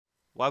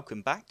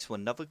Welcome back to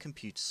another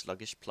Computer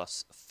Sluggish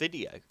Plus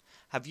video.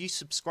 Have you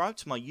subscribed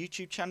to my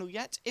YouTube channel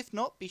yet? If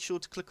not, be sure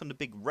to click on the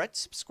big red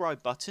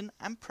subscribe button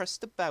and press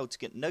the bell to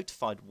get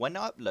notified when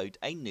I upload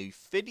a new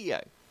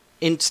video.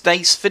 In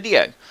today's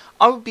video,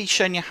 I will be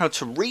showing you how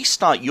to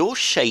restart your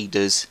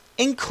shaders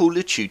in Call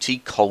of Duty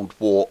Cold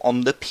War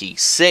on the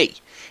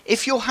PC.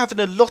 If you're having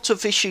a lot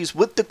of issues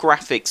with the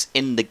graphics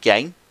in the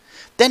game,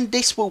 then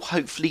this will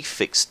hopefully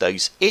fix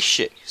those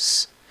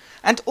issues.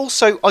 And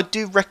also, I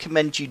do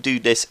recommend you do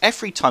this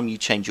every time you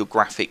change your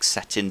graphics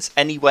settings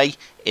anyway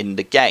in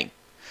the game.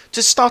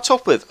 To start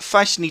off with,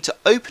 first you need to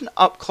open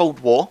up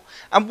Cold War,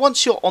 and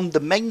once you're on the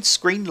main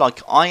screen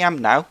like I am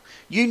now,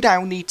 you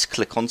now need to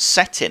click on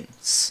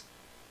Settings.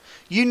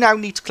 You now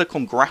need to click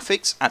on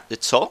Graphics at the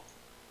top,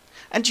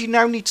 and you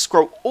now need to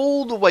scroll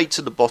all the way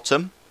to the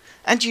bottom,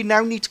 and you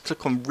now need to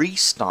click on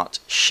Restart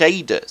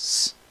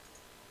Shaders.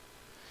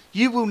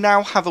 You will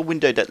now have a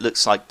window that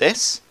looks like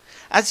this.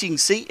 As you can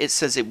see, it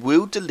says it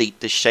will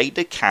delete the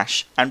shader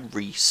cache and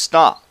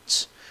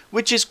restart,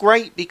 which is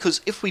great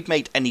because if we've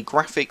made any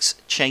graphics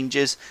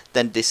changes,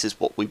 then this is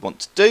what we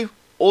want to do,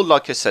 or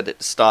like I said at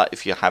the start,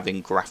 if you're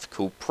having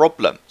graphical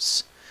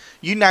problems.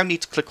 You now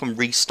need to click on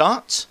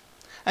restart,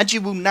 and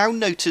you will now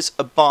notice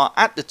a bar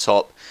at the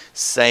top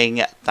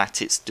saying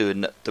that it's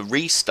doing the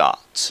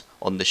restart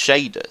on the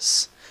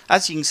shaders.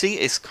 As you can see,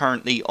 it's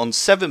currently on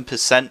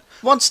 7%.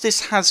 Once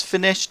this has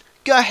finished,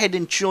 go ahead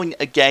and join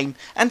a game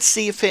and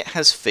see if it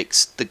has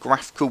fixed the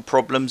graphical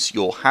problems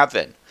you're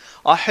having.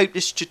 I hope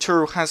this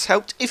tutorial has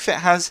helped. If it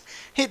has,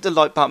 hit the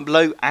like button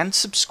below and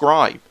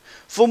subscribe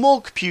for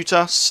more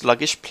Computer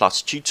Sluggish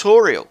Plus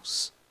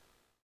tutorials.